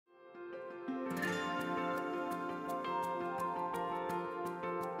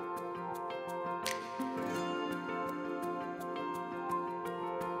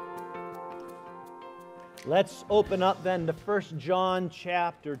Let's open up then to 1 John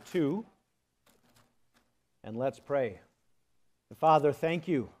chapter 2, and let's pray. Father, thank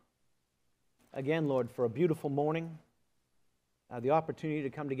you again, Lord, for a beautiful morning, the opportunity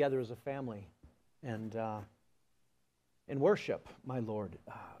to come together as a family and worship, my Lord.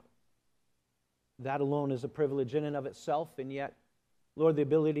 That alone is a privilege in and of itself, and yet, Lord, the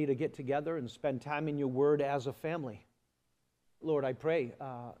ability to get together and spend time in your word as a family. Lord, I pray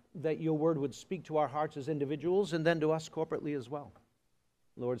that your word would speak to our hearts as individuals and then to us corporately as well.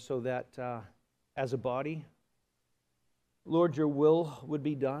 Lord, so that as a body, Lord, your will would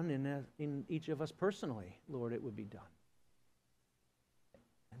be done, and in each of us personally, Lord, it would be done.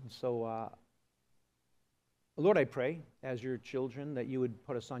 And so, Lord, I pray as your children that you would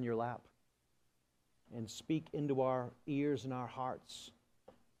put us on your lap and speak into our ears and our hearts.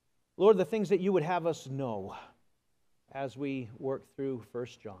 Lord, the things that you would have us know as we work through 1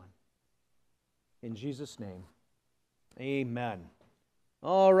 John. In Jesus' name, amen.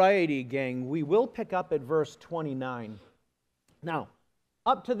 All righty, gang. We will pick up at verse 29. Now,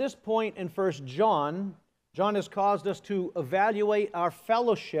 up to this point in 1 John, John has caused us to evaluate our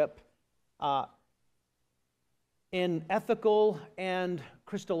fellowship in ethical and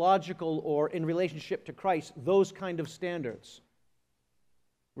Christological, or in relationship to Christ, those kind of standards.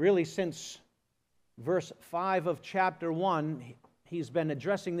 Really, since verse 5 of chapter 1, he's been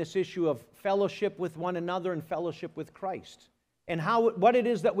addressing this issue of fellowship with one another and fellowship with Christ, and what it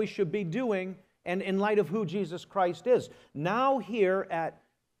is that we should be doing, and in light of who Jesus Christ is. Now here at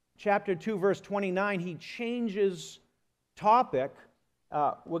chapter 2, verse 29, he changes topic.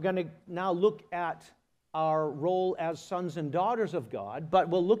 We're going to now look at our role as sons and daughters of God, but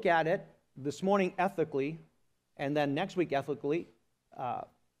we'll look at it this morning ethically, and then next week ethically,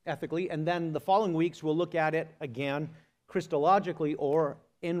 and then the following weeks we'll look at it again Christologically, or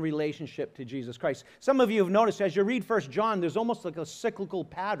in relationship to Jesus Christ. Some of you have noticed as you read 1 John, there's almost like a cyclical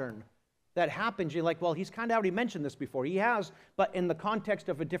pattern that happens. You're like, well, he's kind of already mentioned this before. He has, but in the context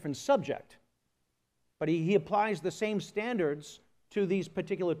of a different subject. But he applies the same standards to these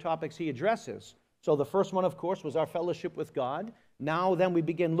particular topics he addresses. So the first one, of course, was our fellowship with God. Now then we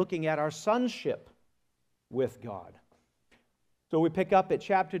begin looking at our sonship with God. So we pick up at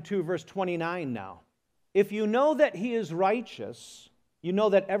chapter 2, verse 29 now. If you know that he is righteous, you know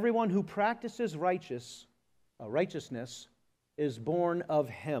that everyone who practices righteousness is born of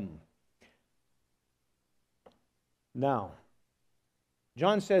him. Now,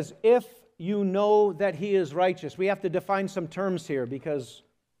 John says, if you know that he is righteous. We have to define some terms here because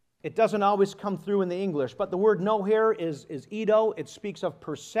it doesn't always come through in the English. But the word know here is eido. It speaks of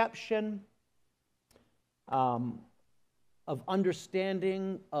perception, of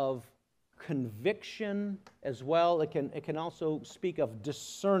understanding, of conviction as well. It can also speak of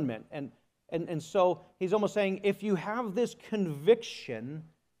discernment. And so he's almost saying, if you have this conviction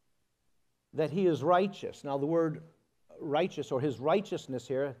that he is righteous. Now the word righteous, or his righteousness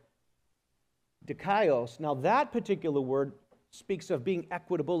here, dikaios. Now that particular word speaks of being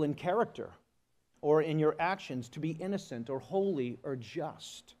equitable in character or in your actions, to be innocent or holy or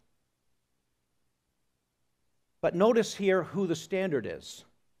just. But notice here who the standard is.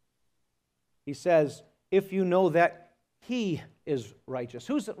 He says, if you know that he is righteous.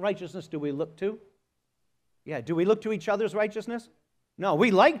 Whose righteousness do we look to? Yeah, do we look to each other's righteousness? No,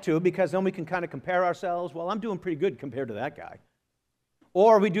 we like to, because then we can kind of compare ourselves. Well, I'm doing pretty good compared to that guy.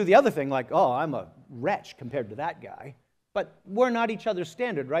 Or we do the other thing like, oh, I'm a wretch compared to that guy. But we're not each other's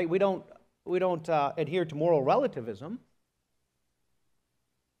standard, right? We don't adhere to moral relativism.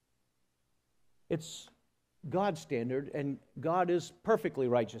 It's God's standard, and God is perfectly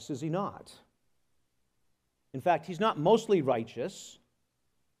righteous, is he not? In fact, he's not mostly righteous,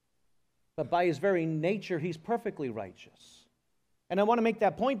 but by his very nature, he's perfectly righteous. And I want to make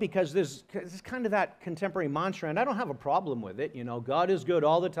that point because there's kind of that contemporary mantra, and I don't have a problem with it. You know, God is good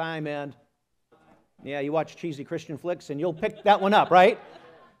all the time, and yeah, you watch cheesy Christian flicks and you'll pick that one up, right?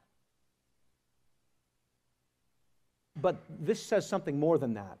 But this says something more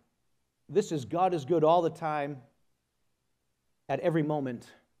than that. This is God is good all the time, at every moment,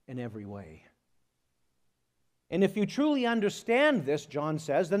 in every way. And if you truly understand this, John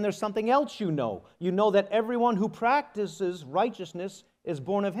says, then there's something else you know. You know that everyone who practices righteousness is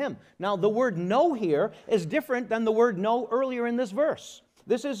born of him. Now, the word know here is different than the word know earlier in this verse.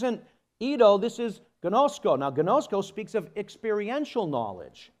 This isn't eido, this is gnosko. Now, gnosko speaks of experiential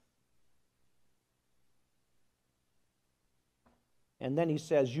knowledge. And then he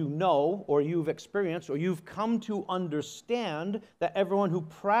says, you know, or you've experienced, or you've come to understand that everyone who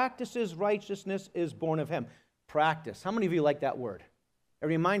practices righteousness is born of him. Practice. How many of you like that word? It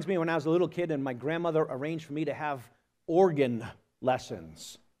reminds me when I was a little kid and my grandmother arranged for me to have organ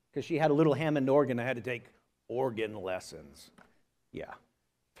lessons because she had a little Hammond organ. I had to take organ lessons. Yeah.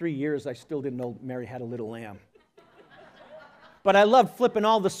 3 years, I still didn't know Mary had a little lamb. But I loved flipping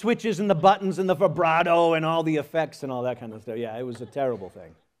all the switches and the buttons and the vibrato and all the effects and all that kind of stuff. Yeah, it was a terrible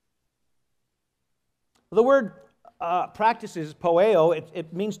thing. The word practice is poeo.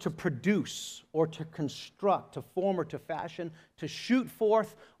 It means to produce or to construct, to form or to fashion, to shoot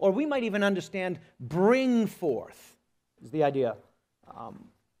forth, or we might even understand bring forth is the idea.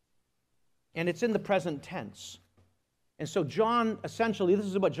 And it's in the present tense. And so John, essentially, this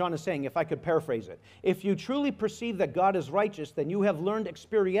is what John is saying, if I could paraphrase it. If you truly perceive that God is righteous, then you have learned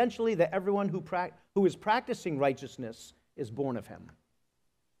experientially that everyone who is practicing righteousness is born of him.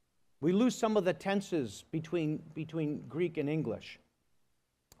 We lose some of the tenses between Greek and English.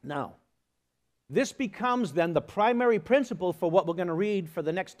 Now, this becomes then the primary principle for what we're going to read for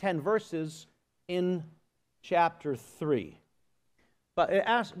the next 10 verses in chapter 3. But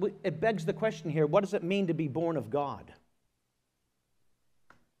it begs the question here, what does it mean to be born of God?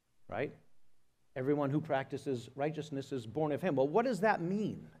 Right? Everyone who practices righteousness is born of him. Well, what does that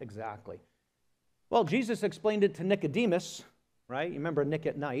mean exactly? Well, Jesus explained it to Nicodemus, right? You remember Nick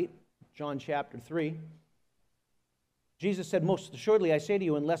at night, John chapter 3. Jesus said, most assuredly I say to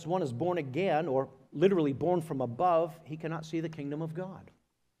you, unless one is born again, or literally born from above, he cannot see the kingdom of God.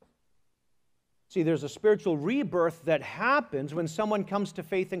 See, there's a spiritual rebirth that happens when someone comes to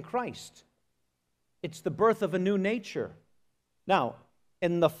faith in Christ. It's the birth of a new nature. Now,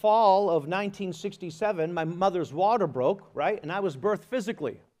 in the fall of 1967, my mother's water broke, right? And I was birthed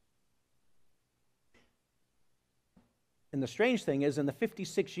physically. And the strange thing is, in the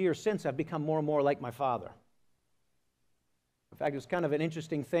 56 years since, I've become more and more like my father. In fact, it's kind of an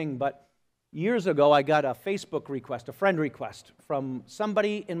interesting thing, but years ago, I got a Facebook request, a friend request, from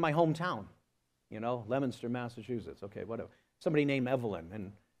somebody in my hometown. You know, Leominster, Massachusetts. Okay, whatever. Somebody named Evelyn.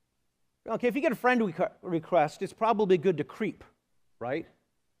 And okay, if you get a friend request, it's probably good to creep, right?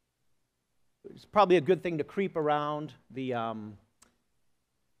 It's probably a good thing to creep around their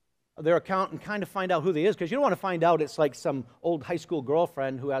account and kind of find out who they is, because you don't want to find out it's like some old high school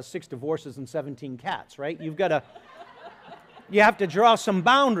girlfriend who has 6 divorces and 17 cats, right? You have to draw some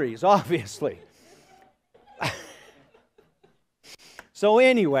boundaries, obviously. So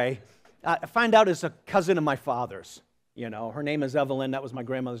anyway, I find out it's a cousin of my father's. You know, her name is Evelyn. That was my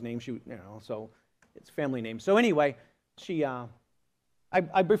grandmother's name. So it's a family name. So anyway,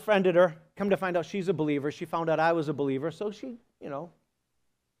 I befriended her. Come to find out she's a believer. She found out I was a believer. So she,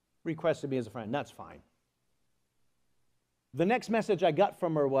 requested me as a friend. That's fine. The next message I got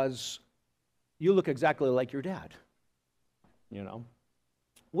from her was, you look exactly like your dad.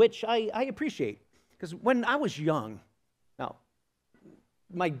 Which I appreciate. Because when I was young, now,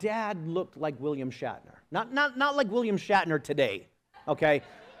 my dad looked like William Shatner. Not like William Shatner today, okay?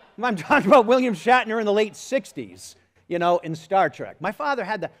 I'm talking about William Shatner in the late 60s, in Star Trek. My father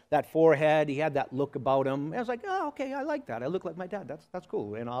had that forehead. He had that look about him. I was like, oh, okay, I like that. I look like my dad. That's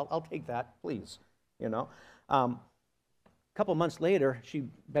cool. I'll take that, please, A couple months later, she'd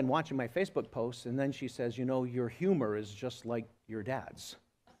been watching my Facebook posts, and then she says, your humor is just like your dad's.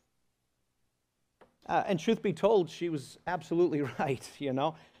 And truth be told, she was absolutely right,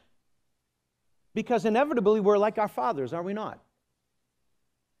 Because inevitably, we're like our fathers, are we not?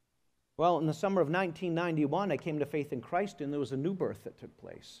 Well, in the summer of 1991, I came to faith in Christ, and there was a new birth that took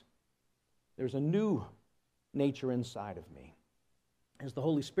place. There's a new nature inside of me as the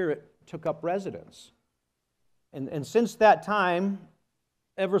Holy Spirit took up residence. And since that time,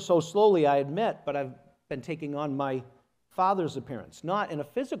 ever so slowly, I admit, but I've been taking on my Father's appearance, not in a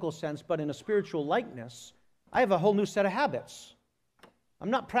physical sense, but in a spiritual likeness. I have a whole new set of habits. I'm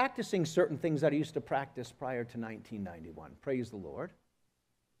not practicing certain things that I used to practice prior to 1991. Praise the Lord.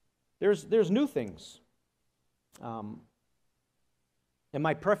 There's new things. Am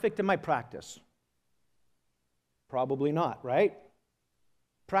I perfect in my practice? Probably not, right?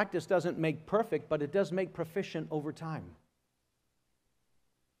 Practice doesn't make perfect, but it does make proficient over time.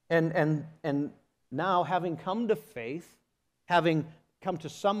 And now, having come to faith, having come to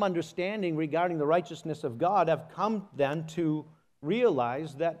some understanding regarding the righteousness of God, I've come then to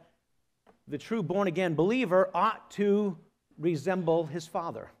realize that the true born-again believer ought to resemble his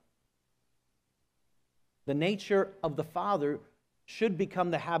Father. The nature of the Father should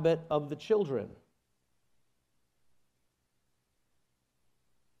become the habit of the children.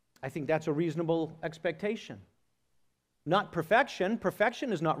 I think that's a reasonable expectation. Not perfection.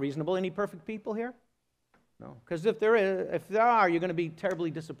 Perfection is not reasonable. Any perfect people here? No. Because if there are, you're going to be terribly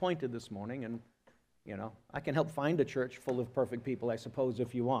disappointed this morning, and I can help find a church full of perfect people, I suppose,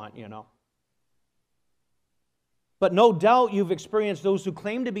 if you want, But no doubt you've experienced those who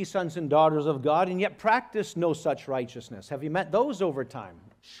claim to be sons and daughters of God and yet practice no such righteousness. Have you met those over time?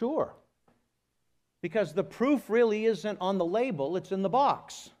 Sure. Because the proof really isn't on the label, it's in the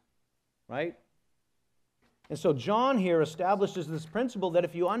box, right? And so John here establishes this principle that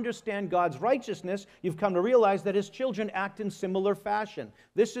if you understand God's righteousness, you've come to realize that his children act in similar fashion.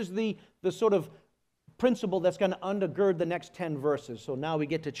 This is the sort of principle that's going to undergird the next 10 verses. So now we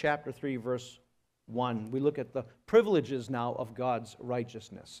get to chapter 3, verse 1. We look at the privileges now of God's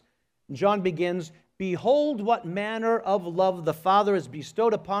righteousness. John begins, "Behold what manner of love the Father has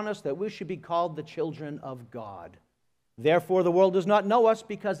bestowed upon us, that we should be called the children of God. Therefore the world does not know us,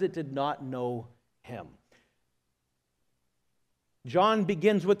 because it did not know him." John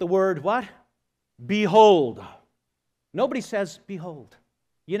begins with the word what? Behold. Nobody says behold.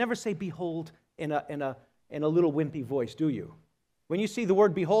 You never say behold in a little wimpy voice, do you? When you see the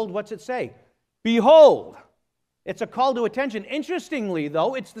word behold, what's it say? Behold. It's a call to attention. Interestingly,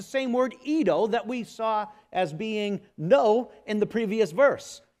 though, it's the same word eido that we saw as being know in the previous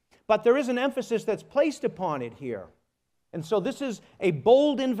verse. But there is an emphasis that's placed upon it here. And so this is a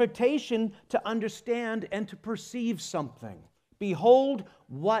bold invitation to understand and to perceive something. Behold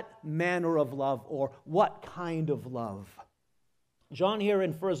what manner of love, or what kind of love. John here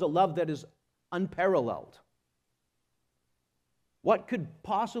infers a love that is unparalleled. What could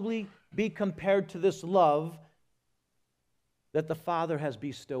possibly be compared to this love that the Father has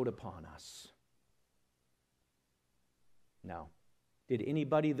bestowed upon us? Now, did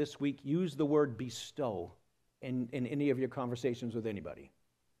anybody this week use the word bestow in any of your conversations with anybody?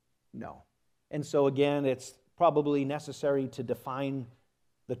 No. And so again, it's probably necessary to define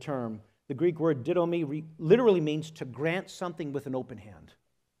the term. The Greek word didomi literally means to grant something with an open hand.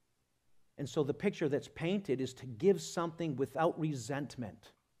 And so the picture that's painted is to give something without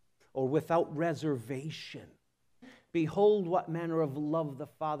resentment or without reservation. Behold what manner of love the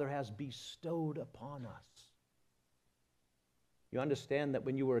Father has bestowed upon us. You understand that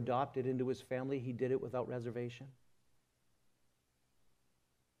when you were adopted into his family, he did it without reservation?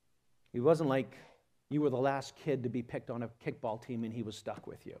 He wasn't like you were the last kid to be picked on a kickball team and he was stuck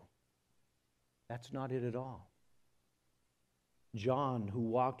with you. That's not it at all. John, who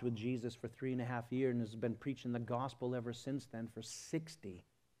walked with Jesus for 3.5 years and has been preaching the gospel ever since then for 60,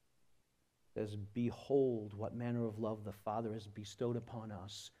 says, "Behold what manner of love the Father has bestowed upon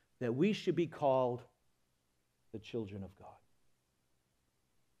us, that we should be called the children of God."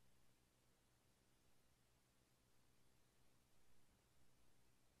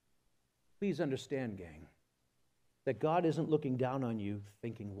 Please understand, gang, that God isn't looking down on you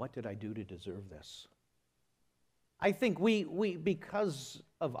thinking, what did I do to deserve this? I think we because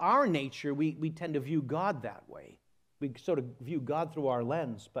of our nature, we tend to view God that way. We sort of view God through our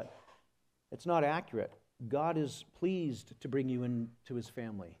lens, but it's not accurate. God is pleased to bring you into his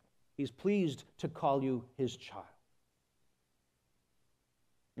family. He's pleased to call you his child.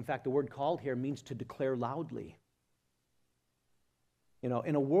 In fact, the word called here means to declare loudly. In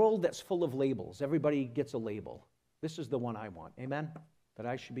a world that's full of labels, everybody gets a label. This is the one I want. Amen? That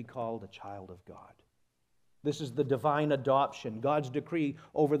I should be called a child of God. This is the divine adoption, God's decree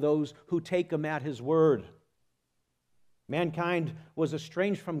over those who take him at his word. Mankind was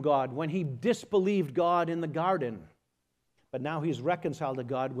estranged from God when he disbelieved God in the garden. But now he's reconciled to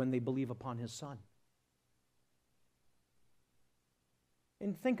God when they believe upon his Son.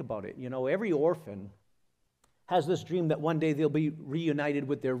 And think about it. Every orphan has this dream that one day they'll be reunited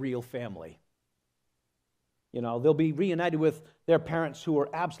with their real family. They'll be reunited with their parents who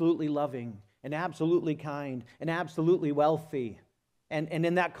are absolutely loving and absolutely kind and absolutely wealthy. And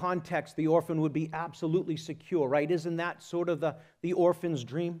in that context, the orphan would be absolutely secure, right? Isn't that sort of the orphan's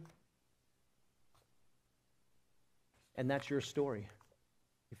dream? And that's your story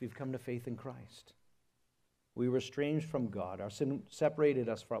if you've come to faith in Christ. We were estranged from God. Our sin separated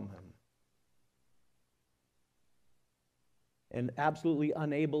us from him. And absolutely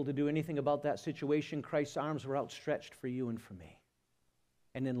unable to do anything about that situation, Christ's arms were outstretched for you and for me.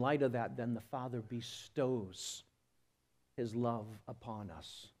 And in light of that, then the Father bestows his love upon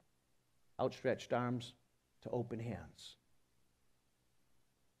us. Outstretched arms to open hands.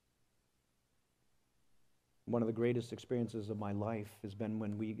 One of the greatest experiences of my life has been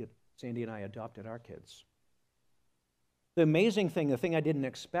when Sandy and I adopted our kids. The amazing thing, the thing I didn't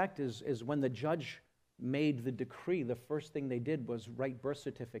expect is when the judge made the decree, the first thing they did was write birth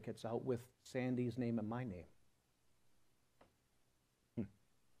certificates out with Sandy's name and my name.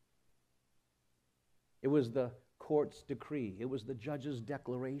 It was the court's decree. It was the judge's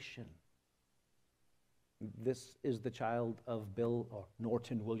declaration. This is the child of Bill or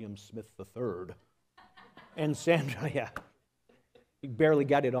Norton William Smith III. And Sandra, yeah. He barely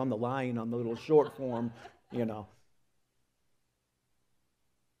got it on the line on the little short form, you know.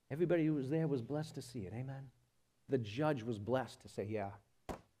 Everybody who was there was blessed to see it, amen? The judge was blessed to say, yeah,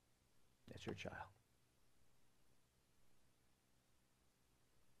 that's your child.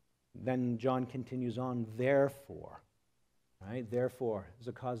 Then John continues on, therefore, right? Therefore, there's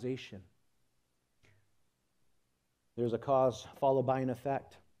a causation. There's a cause followed by an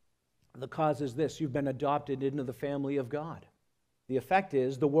effect. The cause is this: you've been adopted into the family of God. The effect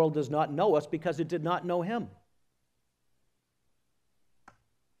is the world does not know us because it did not know him.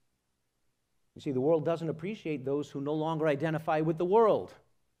 You see, the world doesn't appreciate those who no longer identify with the world.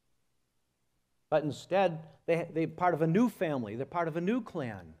 But instead, they're part of a new family. They're part of a new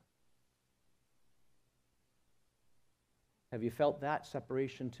clan. Have you felt that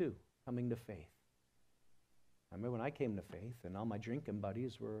separation too, coming to faith? I remember when I came to faith and all my drinking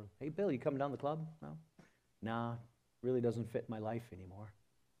buddies were, hey, Bill, you coming down the club? No. Nah, really doesn't fit my life anymore.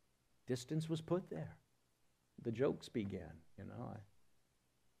 Distance was put there. The jokes began, you know.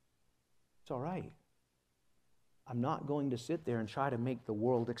 It's all right. I'm not going to sit there and try to make the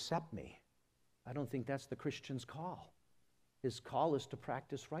world accept me. I don't think that's the Christian's call. His call is to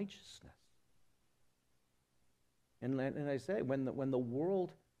practice righteousness. And I say, when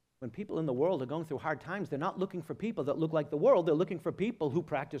people in the world are going through hard times, they're not looking for people that look like the world. They're looking for people who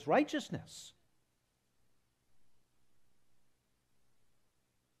practice righteousness.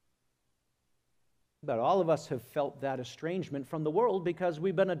 But all of us have felt that estrangement from the world because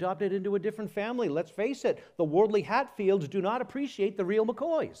we've been adopted into a different family. Let's face it, the worldly Hatfields do not appreciate the real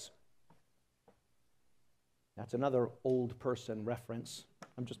McCoys. That's another old person reference.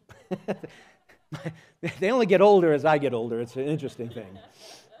 I'm just... They only get older as I get older. It's an interesting thing.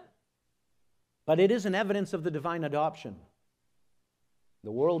 But it is an evidence of the divine adoption.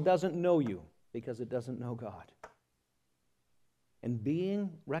 The world doesn't know you because it doesn't know God. And being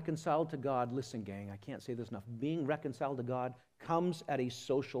reconciled to God, listen, gang, I can't say this enough, being reconciled to God comes at a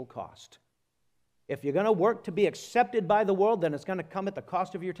social cost. If you're going to work to be accepted by the world, then it's going to come at the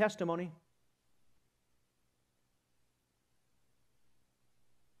cost of your testimony.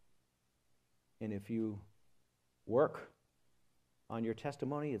 And if you work on your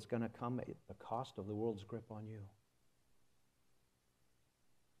testimony, it's going to come at the cost of the world's grip on you.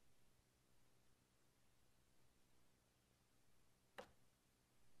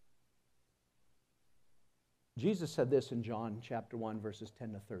 Jesus said this in John chapter 1, verses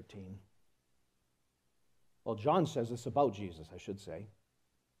 10 to 13. Well, John says this about Jesus, I should say.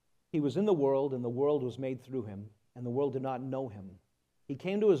 He was in the world, and the world was made through him, and the world did not know him. He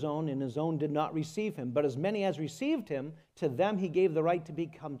came to his own, and his own did not receive him. But as many as received him, to them he gave the right to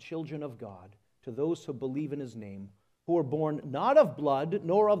become children of God, to those who believe in his name, who were born not of blood,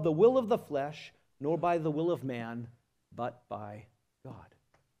 nor of the will of the flesh, nor by the will of man, but by God.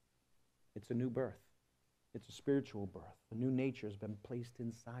 It's a new birth. It's a spiritual birth. A new nature has been placed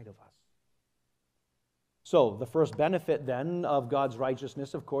inside of us. So, the first benefit then of God's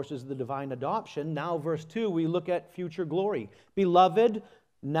righteousness, of course, is the divine adoption. Now, verse 2, we look at future glory. Beloved,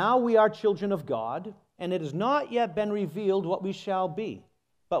 now we are children of God, and it has not yet been revealed what we shall be.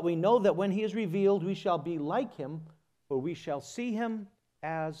 But we know that when he is revealed, we shall be like him, for we shall see him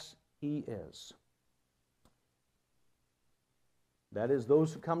as he is. That is,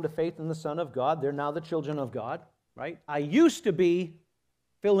 those who come to faith in the Son of God, they're now the children of God, right? I used to be,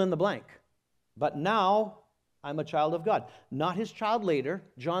 fill in the blank. But now I'm a child of God. Not his child later.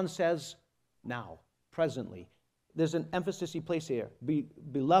 John says now, presently. There's an emphasis he places here.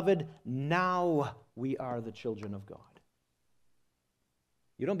 Beloved, now we are the children of God.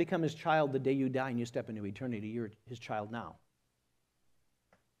 You don't become his child the day you die and you step into eternity. You're his child now.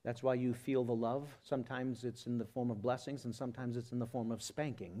 That's why you feel the love. Sometimes it's in the form of blessings and sometimes it's in the form of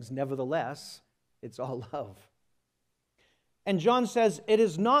spankings. Nevertheless, it's all love. And John says, it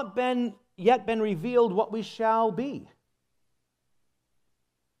has not yet been revealed what we shall be.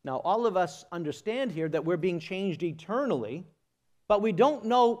 Now, all of us understand here that we're being changed eternally, but we don't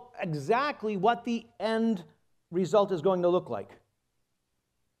know exactly what the end result is going to look like.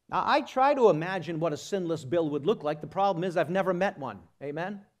 Now, I try to imagine what a sinless Bill would look like. The problem is I've never met one.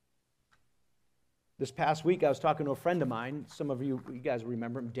 Amen? This past week, I was talking to a friend of mine. Some of you guys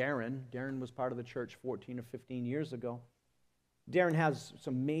remember him, Darren. Darren was part of the church 14 or 15 years ago. Darren has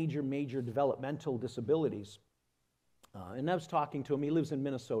some major developmental disabilities. And I was talking to him. He lives in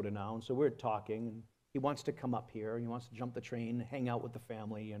Minnesota now, and so we're talking. And he wants to come up here. He wants to jump the train, hang out with the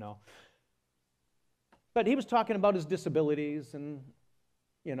family, you know. But he was talking about his disabilities, and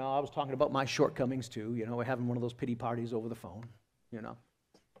I was talking about my shortcomings too. We're having one of those pity parties over the phone,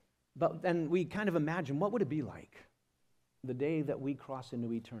 But then we kind of imagine, what would it be like the day that we cross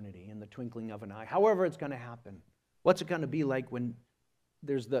into eternity in the twinkling of an eye? However it's going to happen. What's it going to be like when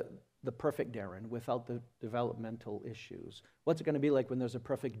there's the perfect Darren without the developmental issues? What's it going to be like when there's a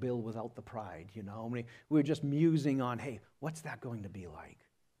perfect Bill without the pride, We're just musing on, hey, what's that going to be like?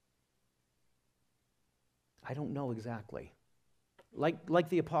 I don't know exactly. Like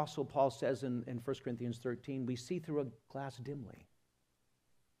the Apostle Paul says in 1 Corinthians 13, we see through a glass dimly.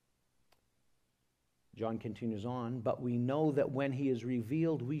 John continues on, but we know that when he is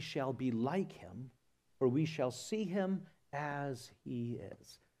revealed, we shall be like him, for we shall see him as he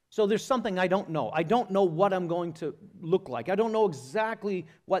is. So there's something I don't know. I don't know what I'm going to look like. I don't know exactly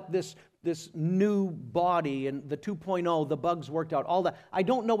what this new body and the 2.0, the bugs worked out, all that. I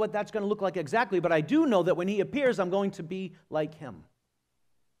don't know what that's going to look like exactly, but I do know that when he appears, I'm going to be like him.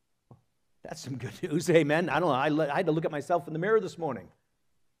 That's some good news, amen. I don't know. I had to look at myself in the mirror this morning.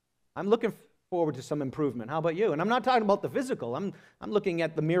 I'm looking forward to some improvement. How about you? And I'm not talking about the physical. I'm looking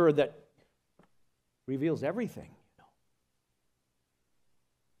at the mirror that reveals everything.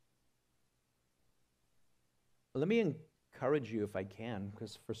 Let me encourage you if I can,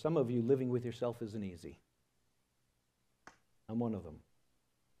 because for some of you, living with yourself isn't easy. I'm one of them.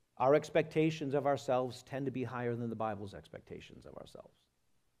 Our expectations of ourselves tend to be higher than the Bible's expectations of ourselves.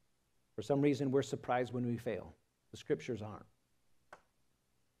 For some reason, we're surprised when we fail. The Scriptures aren't.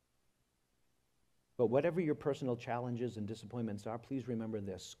 But whatever your personal challenges and disappointments are, please remember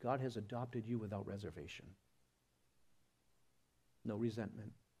this. God has adopted you without reservation. No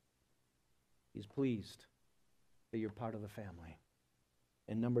resentment. He's pleased that you're part of the family.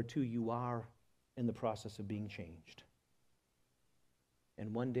 And number two, you are in the process of being changed.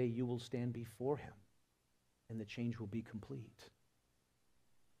 And one day you will stand before him, and the change will be complete.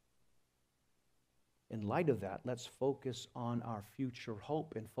 In light of that, let's focus on our future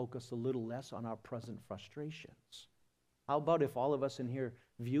hope and focus a little less on our present frustrations. How about if all of us in here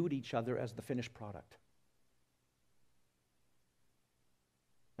viewed each other as the finished product?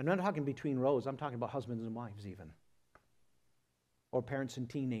 I'm not talking between rows. I'm talking about husbands and wives even. Or parents and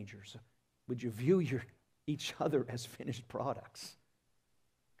teenagers. Would you view each other as finished products?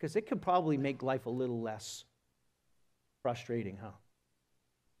 Because it could probably make life a little less frustrating, huh?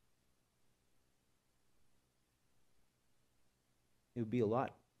 It would be a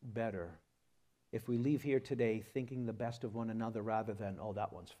lot better if we leave here today thinking the best of one another rather than, oh,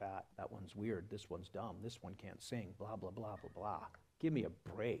 that one's fat, that one's weird, this one's dumb, this one can't sing, blah, blah, blah, blah, blah. Give me a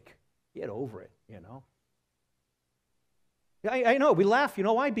break. Get over it, I know, we laugh, you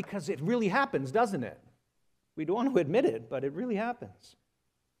know why? Because it really happens, doesn't it? We don't want to admit it, but it really happens.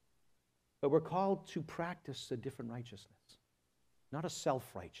 But we're called to practice a different righteousness. Not a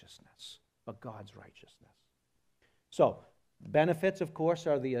self-righteousness, but God's righteousness. So, benefits, of course,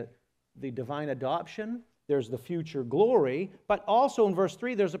 are the divine adoption. There's the future glory. But also in verse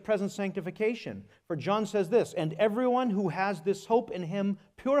 3, there's a present sanctification. For John says this, and everyone who has this hope in him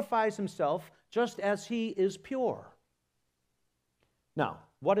purifies himself just as he is pure. Now,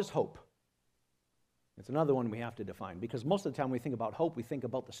 what is hope? It's another one we have to define, because most of the time we think about hope, we think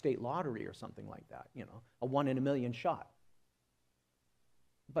about the state lottery or something like that, a 1 in a million shot.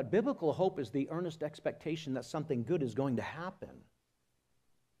 But biblical hope is the earnest expectation that something good is going to happen.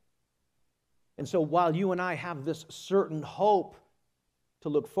 And so while you and I have this certain hope to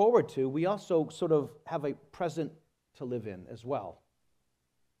look forward to, we also sort of have a present to live in as well.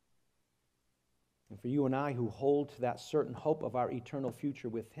 And for you and I who hold to that certain hope of our eternal future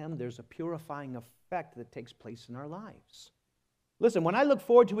with him, there's a purifying effect that takes place in our lives. Listen, when I look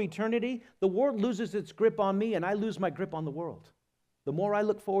forward to eternity, the world loses its grip on me and I lose my grip on the world. The more I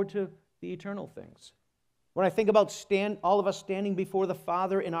look forward to the eternal things. When I think about all of us standing before the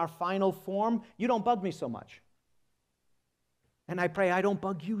Father in our final form, you don't bug me so much. And I pray I don't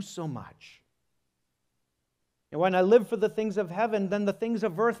bug you so much. And when I live for the things of heaven, then the things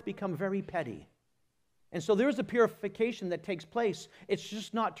of earth become very petty. And so there's a purification that takes place. It's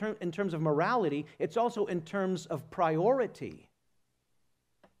just not in terms of morality, it's also in terms of priority.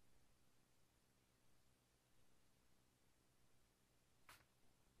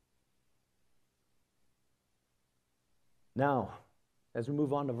 Now, as we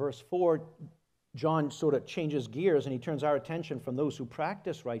move on to verse 4, John sort of changes gears and he turns our attention from those who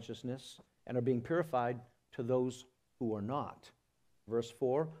practice righteousness and are being purified to those who are not. Verse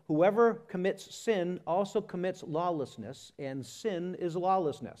 4, whoever commits sin also commits lawlessness, and sin is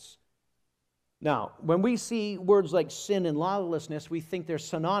lawlessness. Now, when we see words like sin and lawlessness, we think they're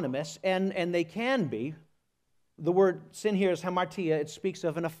synonymous, and they can be. the word sin here is hamartia. It speaks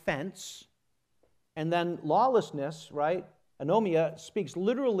of an offense. And then lawlessness, right, anomia, speaks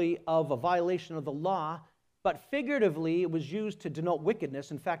literally of a violation of the law, but figuratively it was used to denote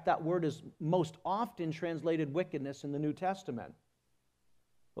wickedness. In fact, that word is most often translated wickedness in the New Testament.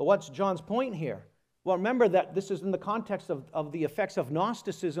 But what's John's point here? Well, remember that this is in the context of the effects of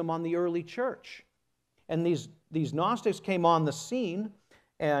Gnosticism on the early church. And these Gnostics came on the scene,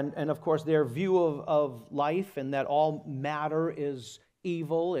 and of course their view of life and that all matter is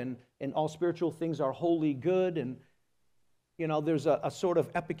evil and all spiritual things are wholly good. And, you know, there's a sort of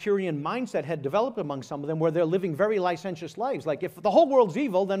Epicurean mindset had developed among some of them where they're living very licentious lives. Like, if the whole world's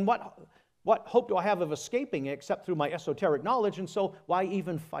evil, then what hope do I have of escaping it except through my esoteric knowledge? And so why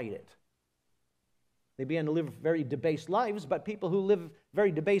even fight it? They began to live very debased lives, but people who live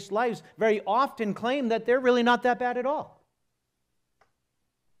very debased lives very often claim that they're really not that bad at all.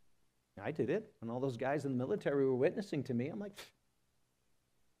 I did it, and all those guys in the military were witnessing to me. I'm like,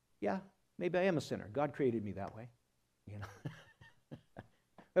 yeah, maybe I am a sinner. God created me that way. You know,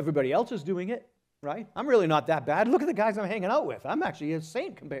 everybody else is doing it, right? I'm really not that bad. Look at the guys I'm hanging out with. I'm actually a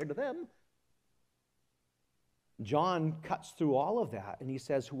saint compared to them. John cuts through all of that, and he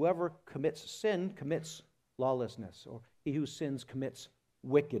says, whoever commits sin commits lawlessness, or he who sins commits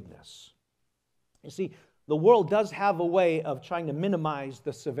wickedness. You see, the world does have a way of trying to minimize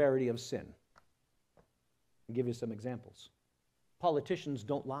the severity of sin. I'll give you some examples. Politicians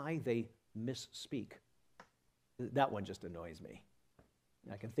don't lie, they misspeak. That one just annoys me.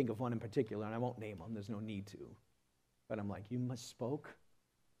 I can think of one in particular, and I won't name them. There's no need to. But I'm like, you misspoke?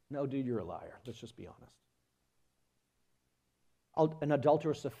 No, dude, you're a liar. Let's just be honest. An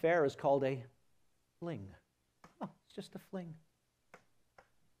adulterous affair is called a fling. Oh, it's just a fling.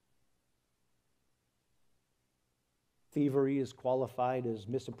 Thievery is qualified as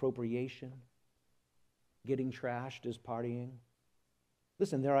misappropriation. Getting trashed is partying.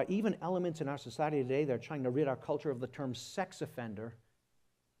 Listen, there are even elements in our society today that are trying to rid our culture of the term sex offender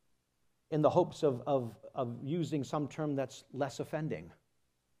in the hopes of using some term that's less offending.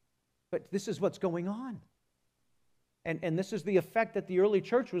 But this is what's going on. And this is the effect that the early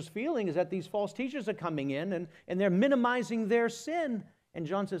church was feeling, is that these false teachers are coming in and they're minimizing their sin. And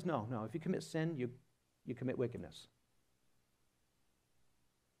John says, no, if you commit sin, you commit wickedness.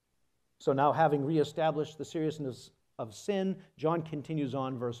 So now, having reestablished the seriousness of sin, John continues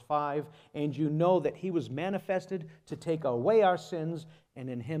on, verse 5, and you know that he was manifested to take away our sins,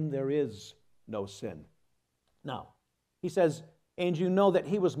 and in him there is no sin. Now, he says, and you know that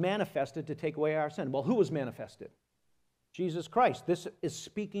he was manifested to take away our sin. Well, who was manifested? Jesus Christ. This is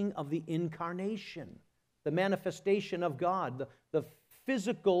speaking of the incarnation, the manifestation of God, the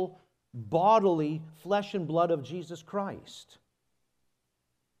physical, bodily flesh and blood of Jesus Christ.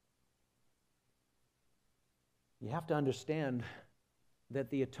 You have to understand that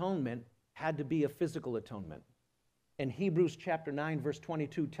the atonement had to be a physical atonement. And Hebrews chapter 9, verse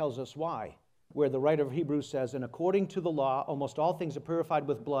 22 tells us why, where the writer of Hebrews says, and according to the law, almost all things are purified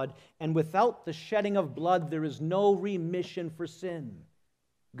with blood, and without the shedding of blood, there is no remission for sin.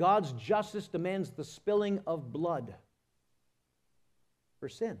 God's justice demands the spilling of blood for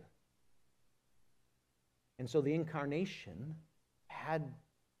sin. And so the incarnation had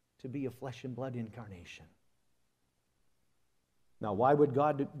to be a flesh and blood incarnation. Now, why would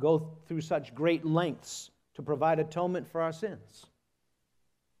God go through such great lengths to provide atonement for our sins?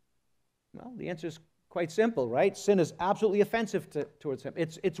 Well, the answer is quite simple, right? Sin is absolutely offensive towards him.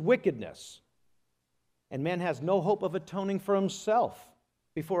 It's wickedness. And man has no hope of atoning for himself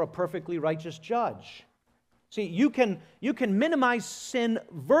before a perfectly righteous judge. See, you can minimize sin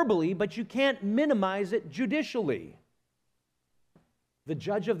verbally, but you can't minimize it judicially. The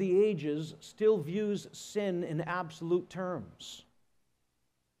judge of the ages still views sin in absolute terms.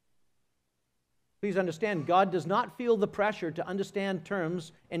 Please understand, God does not feel the pressure to understand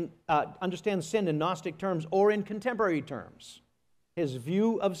terms and understand sin in Gnostic terms or in contemporary terms. His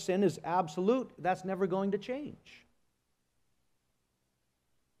view of sin is absolute. That's never going to change.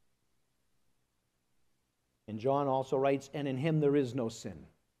 And John also writes, and in him there is no sin.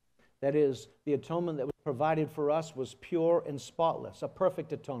 That is, the atonement that was provided for us was pure and spotless, a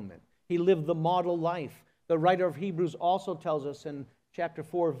perfect atonement. He lived the model life. The writer of Hebrews also tells us in chapter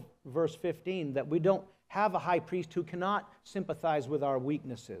 4, verse 15, that we don't have a high priest who cannot sympathize with our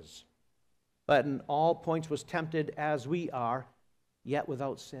weaknesses, but in all points was tempted as we are, yet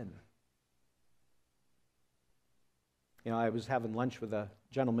without sin. You know, I was having lunch with a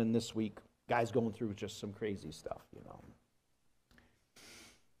gentleman this week. Guy's going through just some crazy stuff, you know.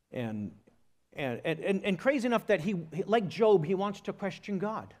 And crazy enough that he, like Job, he wants to question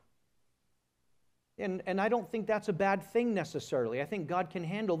God. And I don't think that's a bad thing necessarily. I think God can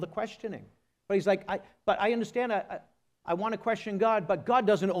handle the questioning. But he's like, but I understand, I want to question God, but God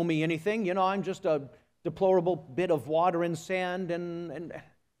doesn't owe me anything. You know, I'm just a deplorable bit of water and sand. And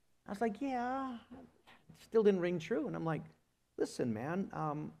I was like, yeah, it still didn't ring true. And I'm like, listen, man,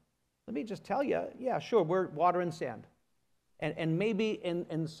 let me just tell you, yeah, sure, we're water and sand. And maybe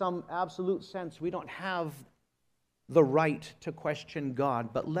in some absolute sense, we don't have the right to question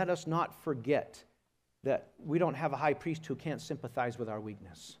God, but let us not forget that we don't have a high priest who can't sympathize with our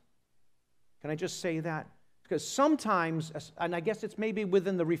weakness. Can I just say that? Because sometimes, and I guess it's maybe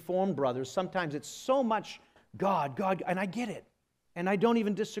within the Reformed brothers, sometimes it's so much God, and I get it, and I don't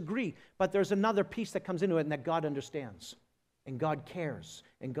even disagree, but there's another piece that comes into it, and that God understands, and God cares,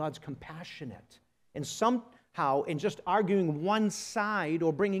 and God's compassionate. And somehow, in just arguing one side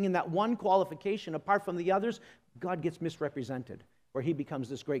or bringing in that one qualification apart from the others, God gets misrepresented, where he becomes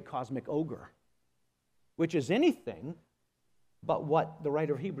this great cosmic ogre, which is anything but what the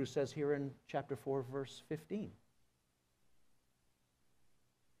writer of Hebrews says here in chapter 4, verse 15.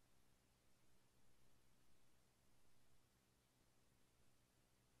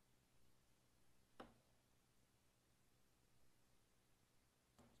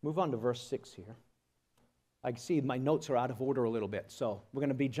 Move on to verse 6 here. I see my notes are out of order a little bit, so we're going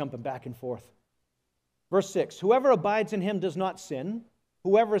to be jumping back and forth. Verse 6, whoever abides in him does not sin.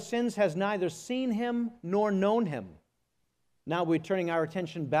 Whoever sins has neither seen him nor known him. Now we're turning our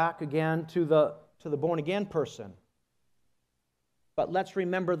attention back again to the born-again person. But let's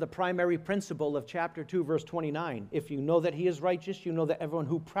remember the primary principle of chapter 2, verse 29. If you know that he is righteous, you know that everyone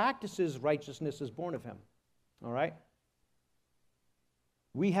who practices righteousness is born of him. All right?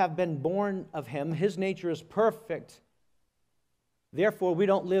 We have been born of him. His nature is perfect. Therefore, we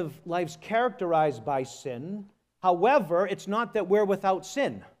don't live lives characterized by sin. However, it's not that we're without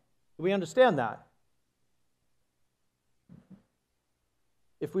sin. Do we understand that?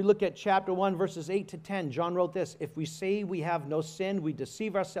 If we look at chapter 1, verses 8 to 10, John wrote this, if we say we have no sin, we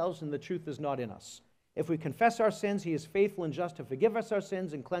deceive ourselves and the truth is not in us. If we confess our sins, he is faithful and just to forgive us our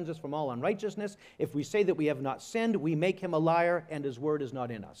sins and cleanse us from all unrighteousness. If we say that we have not sinned, we make him a liar and his word is not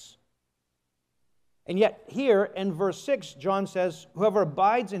in us. And yet here in verse 6, John says, whoever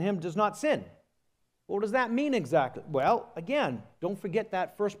abides in him does not sin. What does that mean exactly? Well, again, don't forget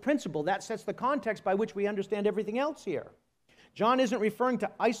that first principle. That sets the context by which we understand everything else here. John isn't referring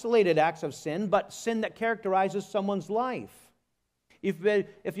to isolated acts of sin, but sin that characterizes someone's life.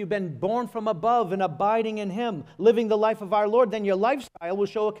 If you've been born from above and abiding in him, living the life of our Lord, then your lifestyle will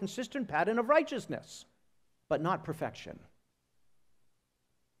show a consistent pattern of righteousness, but not perfection.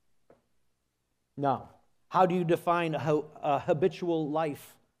 Now, how do you define a habitual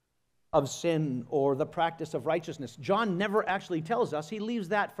life of sin or the practice of righteousness? John never actually tells us. He leaves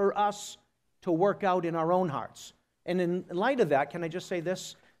that for us to work out in our own hearts. And in light of that, can I just say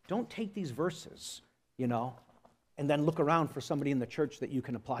this? Don't take these verses, and then look around for somebody in the church that you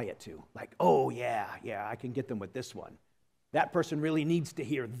can apply it to. Like, oh, yeah, I can get them with this one. That person really needs to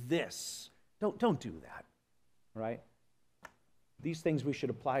hear this. Don't do that, right? These things we should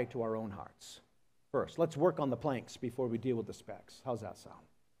apply to our own hearts. First, let's work on the planks before we deal with the specks. How's that sound?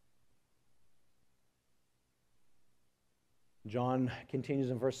 John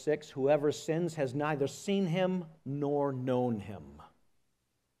continues in verse 6, whoever sins has neither seen him nor known him.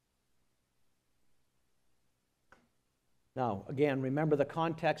 Now, again, remember the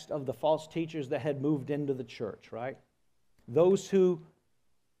context of the false teachers that had moved into the church, right? Those who,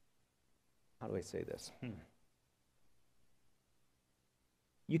 how do I say this?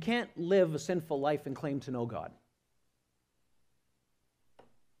 You can't live a sinful life and claim to know God.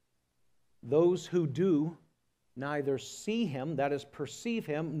 Those who do neither see him, that is, perceive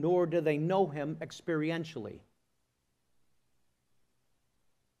him, nor do they know him experientially.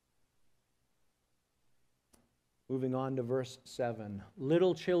 Moving on to verse 7.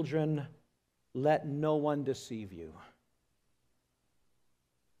 Little children, let no one deceive you.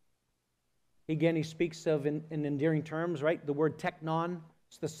 Again, he speaks of in endearing terms, right? The word teknon.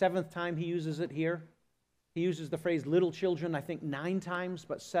 It's the 7th time he uses it here. He uses the phrase little children, I think 9 times,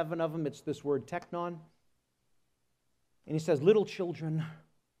 but 7 of them, it's this word teknon. And he says, little children,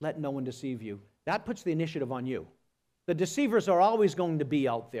 let no one deceive you. That puts the initiative on you. The deceivers are always going to be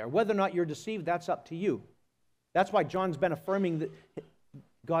out there. Whether or not you're deceived, that's up to you. That's why John's been affirming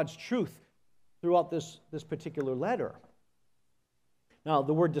God's truth throughout this particular letter. Now,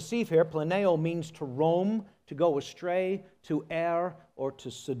 the word deceive here, planeo, means to roam, to go astray, to err, or to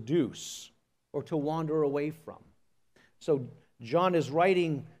seduce, or to wander away from. So John is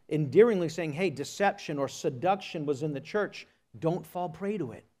writing endearingly saying, hey, deception or seduction was in the church. Don't fall prey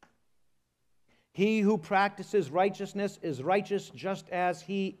to it. He who practices righteousness is righteous just as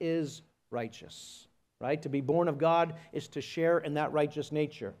he is righteous. Right? To be born of God is to share in that righteous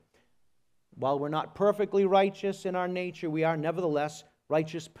nature. While we're not perfectly righteous in our nature, we are nevertheless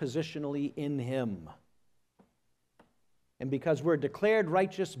righteous positionally in Him. And because we're declared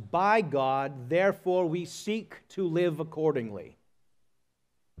righteous by God, therefore we seek to live accordingly.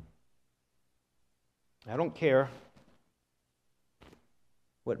 I don't care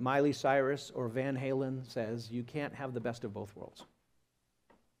what Miley Cyrus or Van Halen says, you can't have the best of both worlds.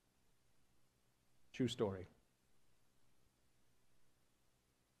 True story.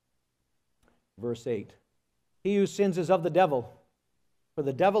 Verse 8. He who sins is of the devil, for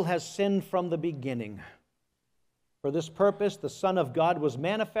the devil has sinned from the beginning. For this purpose the Son of God was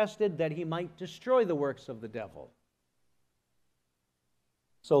manifested, that he might destroy the works of the devil.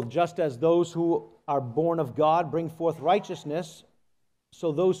 So just as those who are born of God bring forth righteousness,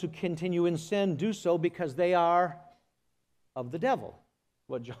 so those who continue in sin do so because they are of the devil,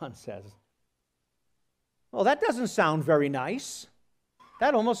 what John says. Well, that doesn't sound very nice.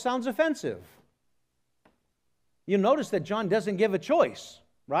 That almost sounds offensive. You notice that John doesn't give a choice,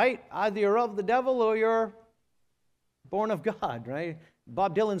 right? Either you're of the devil or you're born of God, right?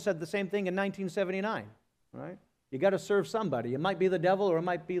 Bob Dylan said the same thing in 1979, right? You got to serve somebody. It might be the devil or it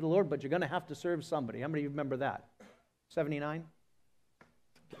might be the Lord, but you're going to have to serve somebody. How many of you remember that? 79?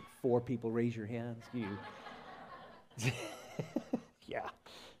 Like 4 people raise your hands. You. Yeah.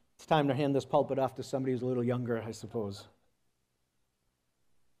 It's time to hand this pulpit off to somebody who's a little younger, I suppose.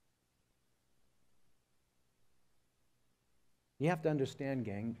 You have to understand,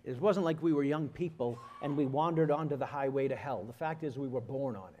 gang, it wasn't like we were young people and we wandered onto the highway to hell. The fact is we were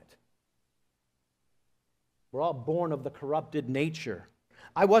born on it. We're all born of the corrupted nature.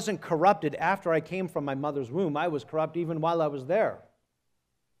 I wasn't corrupted after I came from my mother's womb. I was corrupt even while I was there.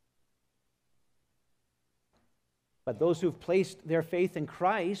 But those who've placed their faith in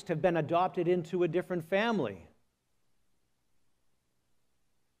Christ have been adopted into a different family.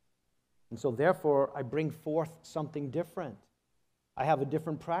 And so therefore, I bring forth something different. I have a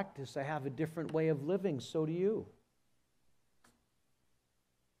different practice. I have a different way of living. So do you.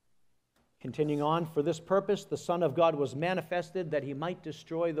 Continuing on, for this purpose, the Son of God was manifested that he might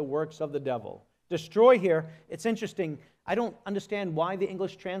destroy the works of the devil. Destroy here, it's interesting. I don't understand why the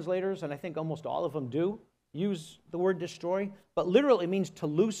English translators, and I think almost all of them do, use the word destroy, but literally it means to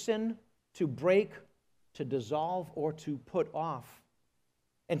loosen, to break, to dissolve, or to put off.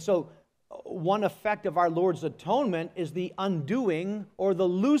 And so one effect of our Lord's atonement is the undoing or the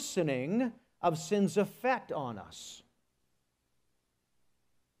loosening of sin's effect on us.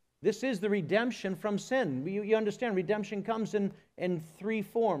 This is the redemption from sin. You understand, redemption comes in 3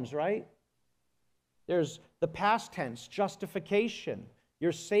 forms, right? There's the past tense, justification.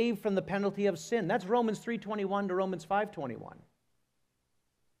 You're saved from the penalty of sin. That's Romans 3:21 to Romans 5:21.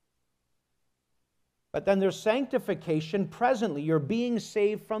 But then there's sanctification presently. You're being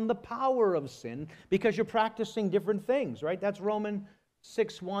saved from the power of sin because you're practicing different things, right? That's Romans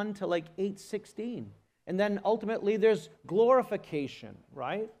 6:1 to like 8:16. And then ultimately there's glorification,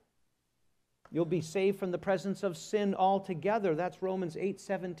 right? You'll be saved from the presence of sin altogether. That's Romans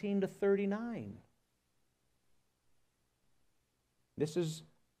 8:17 to 39. This is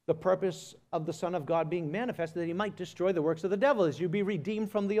the purpose of the Son of God being manifested, that he might destroy the works of the devil, as you be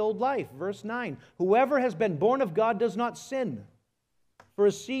redeemed from the old life. Verse 9, whoever has been born of God does not sin, for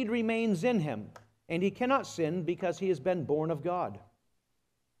his seed remains in him, and he cannot sin because he has been born of God.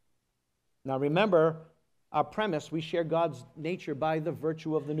 Now remember, our premise, we share God's nature by the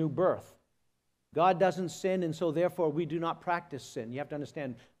virtue of the new birth. God doesn't sin, and so therefore we do not practice sin. You have to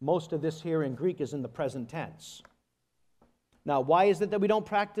understand, most of this here in Greek is in the present tense. Now, why is it that we don't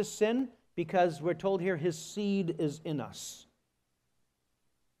practice sin? Because we're told here his seed is in us.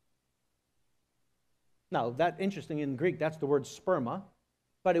 Now, that's interesting. In Greek, that's the word sperma,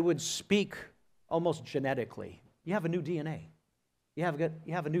 but it would speak almost genetically. You have a new DNA. You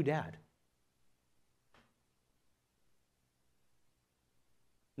have a new dad.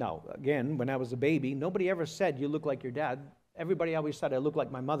 Now, again, when I was a baby, nobody ever said, you look like your dad. Everybody always said, I look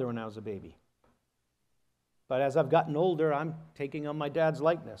like my mother when I was a baby. But as I've gotten older, I'm taking on my dad's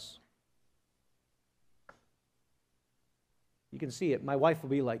likeness. You can see it. My wife will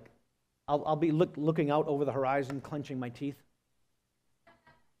be like, I'll be looking out over the horizon, clenching my teeth.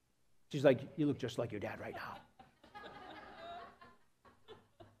 She's like, you look just like your dad right now.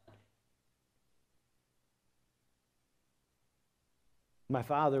 My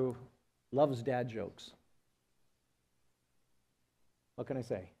father loves dad jokes. What can I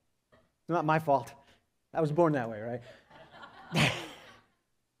say? It's not my fault. I was born that way, right?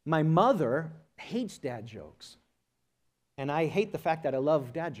 My mother hates dad jokes. And I hate the fact that I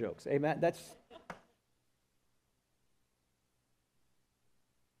love dad jokes. Amen?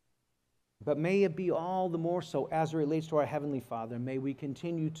 But may it be all the more so as it relates to our Heavenly Father. May we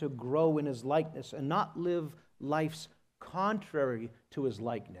continue to grow in His likeness and not live lives contrary to His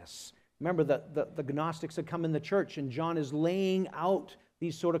likeness. Remember that the Gnostics had come in the church, and John is laying out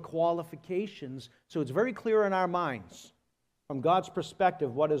these sort of qualifications, so it's very clear in our minds, from God's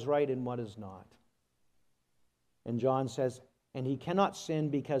perspective, what is right and what is not. And John says, and he cannot sin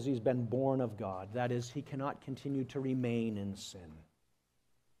because he's been born of God. That is, he cannot continue to remain in sin.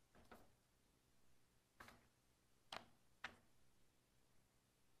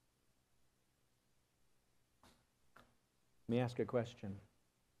 Let me ask a question.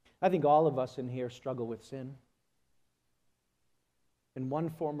 I think all of us in here struggle with sin in one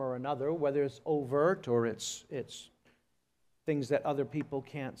form or another, whether it's overt or it's things that other people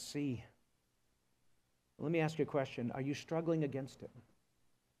can't see. Let me ask you a question. Are you struggling against it?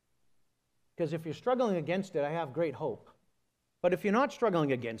 Because if you're struggling against it, I have great hope. But if you're not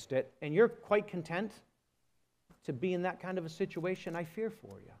struggling against it and you're quite content to be in that kind of a situation, I fear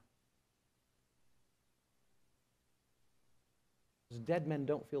for you. Because dead men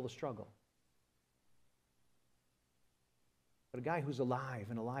don't feel the struggle. But a guy who's alive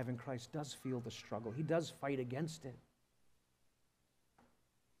and alive in Christ does feel the struggle. He does fight against it.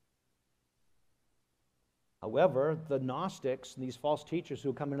 However, the Gnostics, these false teachers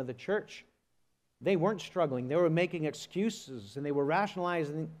who come into the church, they weren't struggling. They were making excuses, and they were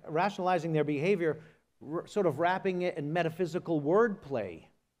rationalizing their behavior, sort of wrapping it in metaphysical wordplay.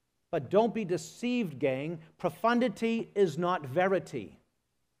 But don't be deceived, gang. Profundity is not verity.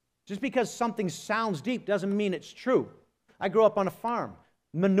 Just because something sounds deep doesn't mean it's true. I grew up on a farm.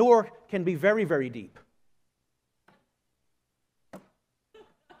 Manure can be very, very deep.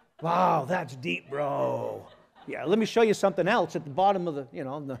 Wow, that's deep, bro. Yeah, let me show you something else at the bottom of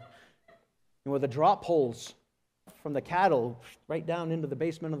where the drop holes from the cattle right down into the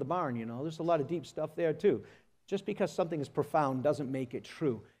basement of the barn, There's a lot of deep stuff there too. Just because something is profound doesn't make it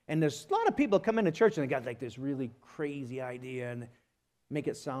true. And there's a lot of people come into church and they got like this really crazy idea and make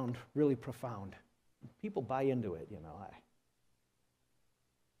it sound really profound. People buy into it,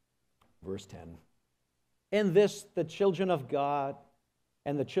 Verse 10. In this, the children of God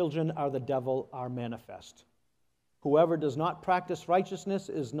and the children of the devil are manifest. Whoever does not practice righteousness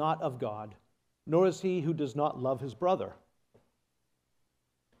is not of God, nor is he who does not love his brother.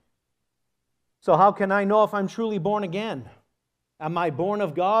 So how can I know if I'm truly born again? Am I born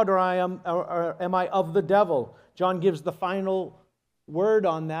of God or am I of the devil? John gives the final word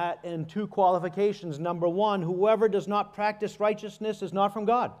on that in two qualifications. Number one, whoever does not practice righteousness is not from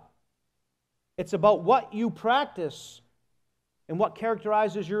God. It's about what you practice and what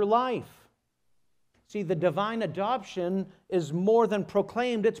characterizes your life. See, the divine adoption is more than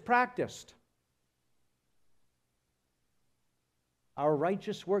proclaimed, it's practiced. Are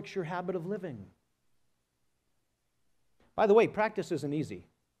righteous works your habit of living? By the way, practice isn't easy.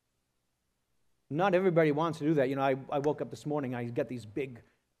 Not everybody wants to do that. I woke up this morning, I got these big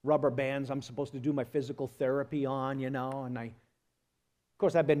rubber bands I'm supposed to do my physical therapy on, and of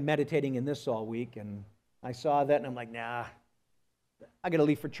course, I've been meditating in this all week, and I saw that, and I'm like, nah, I got to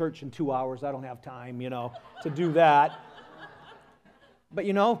leave for church in 2 hours. I don't have time, to do that. But,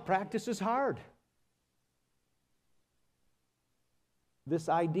 practice is hard. This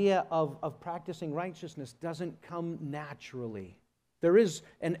idea of practicing righteousness doesn't come naturally. There is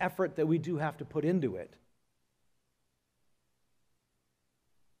an effort that we do have to put into it.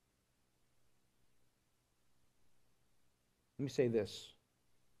 Let me say this.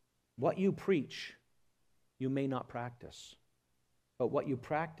 What you preach, you may not practice. But what you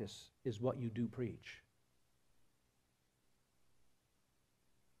practice is what you do preach.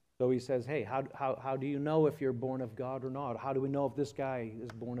 So he says, hey, how do you know if you're born of God or not? How do we know if this guy is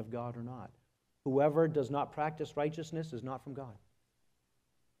born of God or not? Whoever does not practice righteousness is not from God.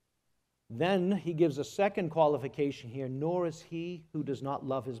 Then he gives a second qualification here, nor is he who does not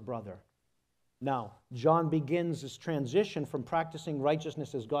love his brother. Now, John begins this transition from practicing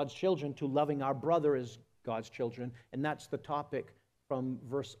righteousness as God's children to loving our brother as God's children, and that's the topic from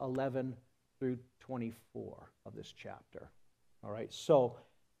verse 11 through 24 of this chapter. All right, so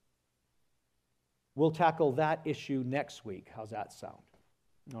we'll tackle that issue next week. How's that sound?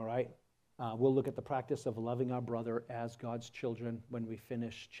 All right, we'll look at the practice of loving our brother as God's children when we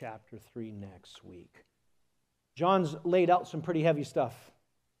finish chapter 3 next week. John's laid out some pretty heavy stuff.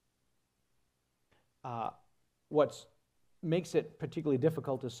 What makes it particularly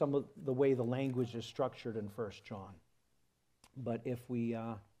difficult is some of the way the language is structured in 1 John. But if we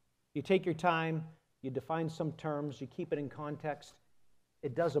You take your time, you define some terms, you keep it in context.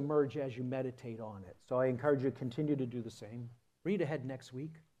 It does emerge as you meditate on it. So I encourage you to continue to do the same. Read ahead next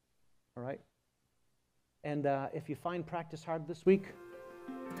week, all right? And if you find practice hard this week,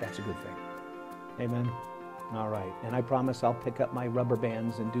 that's a good thing. Amen? All right. And I promise I'll pick up my rubber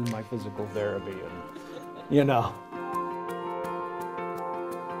bands and do my physical therapy and,